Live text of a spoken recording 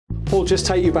Paul, just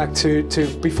take you back to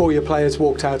before your players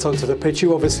walked out onto the pitch.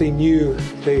 You obviously knew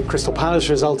the Crystal Palace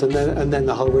result and then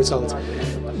the Hull result.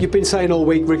 You've been saying all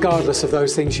week, regardless of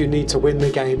those things, you need to win the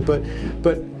game, but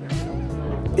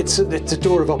it's a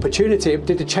door of opportunity.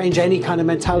 Did it change any kind of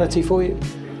mentality for you?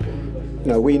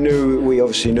 No, we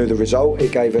obviously knew the result.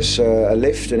 It gave us a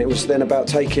lift, and it was then about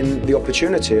taking the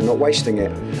opportunity and not wasting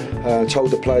it.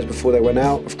 Told the players before they went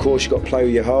out, of course you've got to play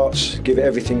with your hearts, give it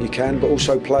everything you can, but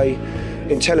also play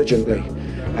intelligently.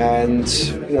 And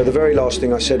the very last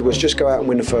thing I said was just go out and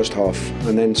win the first half,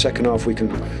 and then second half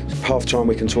half time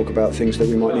we can talk about things that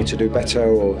we might need to do better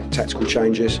or tactical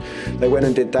changes. They went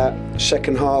and did that.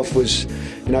 Second half was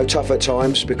tough at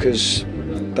times because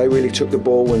they really took the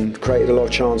ball and created a lot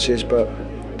of chances, but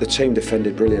the team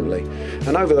defended brilliantly.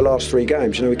 And over the last 3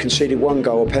 games, we conceded 1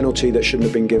 goal, a penalty that shouldn't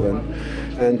have been given.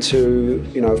 And to,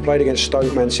 have played against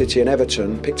Stoke, Man City and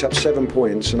Everton, picked up 7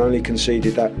 points and only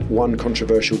conceded that 1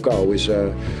 controversial goal is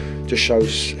just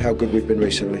shows how good we've been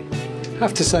recently. I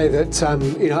have to say that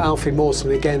Alfie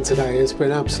Mawson again today has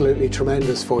been absolutely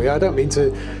tremendous for you. I don't mean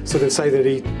to sort of say that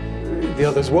the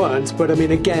others weren't, but I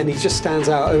mean again he just stands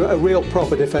out, a real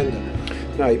proper defender.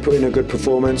 No, he put in a good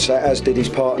performance, as did his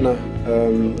partner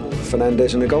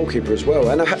Fernandez and the goalkeeper as well.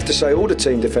 And I have to say all the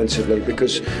team defensively,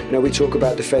 because we talk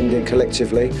about defending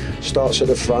collectively, starts at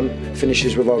the front,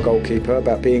 finishes with our goalkeeper,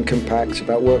 about being compact,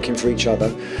 about working for each other,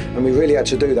 and we really had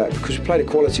to do that because we played a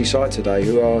quality side today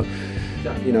who are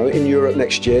in Europe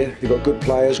next year. They've got good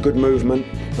players, good movement.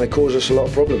 They cause us a lot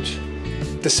of problems.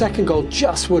 The second goal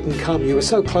just wouldn't come. You were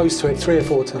so close to it 3 or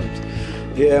 4 times.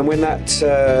 Yeah, and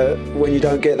when you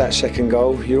don't get that second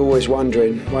goal, you're always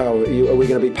wondering, wow, are we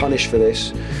going to be punished for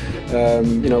this?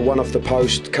 One off the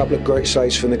post, a couple of great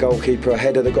saves from the goalkeeper, a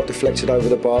header that got deflected over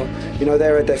the bar. They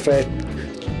had their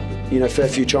fair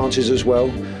few chances as well,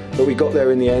 but we got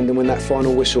there in the end, and when that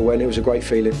final whistle went, it was a great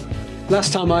feeling.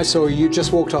 Last time I saw you, you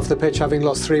just walked off the pitch having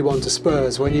lost 3-1 to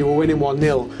Spurs when you were winning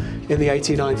 1-0 in the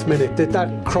 89th minute. Did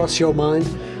that cross your mind?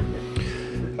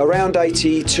 Around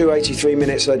 82, 83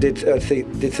 minutes I did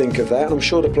think of that, and I'm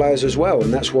sure the players as well,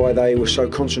 and that's why they were so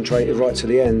concentrated right to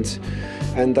the end,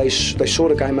 and they saw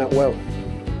the game out well.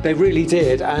 They really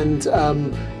did, and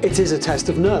it is a test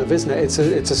of nerve, isn't it?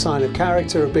 It's a sign of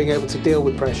character, of being able to deal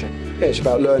with pressure. Yeah, it's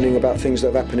about learning about things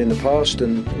that have happened in the past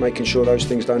and making sure those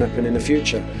things don't happen in the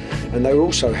future. And they were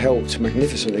also helped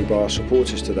magnificently by our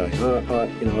supporters today.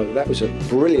 That was a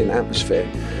brilliant atmosphere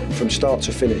from start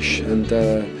to finish, and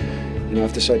I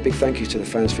have to say a big thank you to the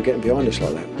fans for getting behind us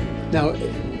like that. Now,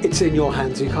 it's in your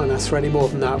hands. You can't ask for any more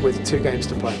than that with 2 games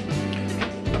to play.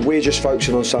 We're just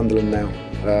focusing on Sunderland now.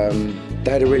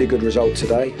 They had a really good result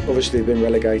today. Obviously, they've been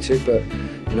relegated, but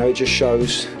it just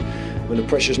shows when the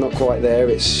pressure's not quite there.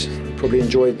 It's probably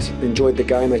enjoyed the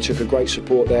game. They took a great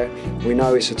support there. We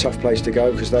know it's a tough place to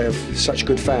go because they have such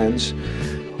good fans.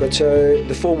 But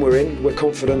the form we're in, we're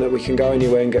confident that we can go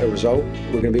anywhere and get a result.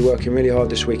 We're going to be working really hard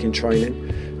this week in training.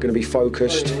 Going to be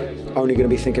focused, only going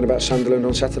to be thinking about Sunderland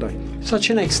on Saturday. Such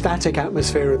an ecstatic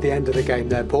atmosphere at the end of the game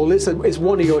there, Paul. It's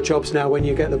one of your jobs now when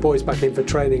you get the boys back in for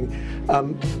training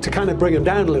to kind of bring them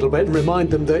down a little bit and remind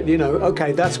them that,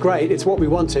 OK, that's great, it's what we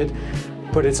wanted,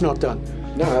 but it's not done.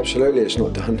 No, absolutely it's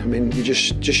not done. I mean, it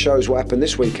just shows what happened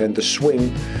this weekend. The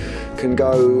swing can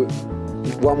go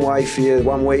one way for you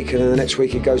 1 week, and then the next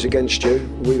week it goes against you.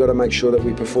 We've got to make sure that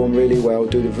we perform really well,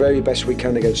 do the very best we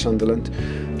can against Sunderland,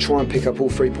 try and pick up all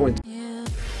 3 points.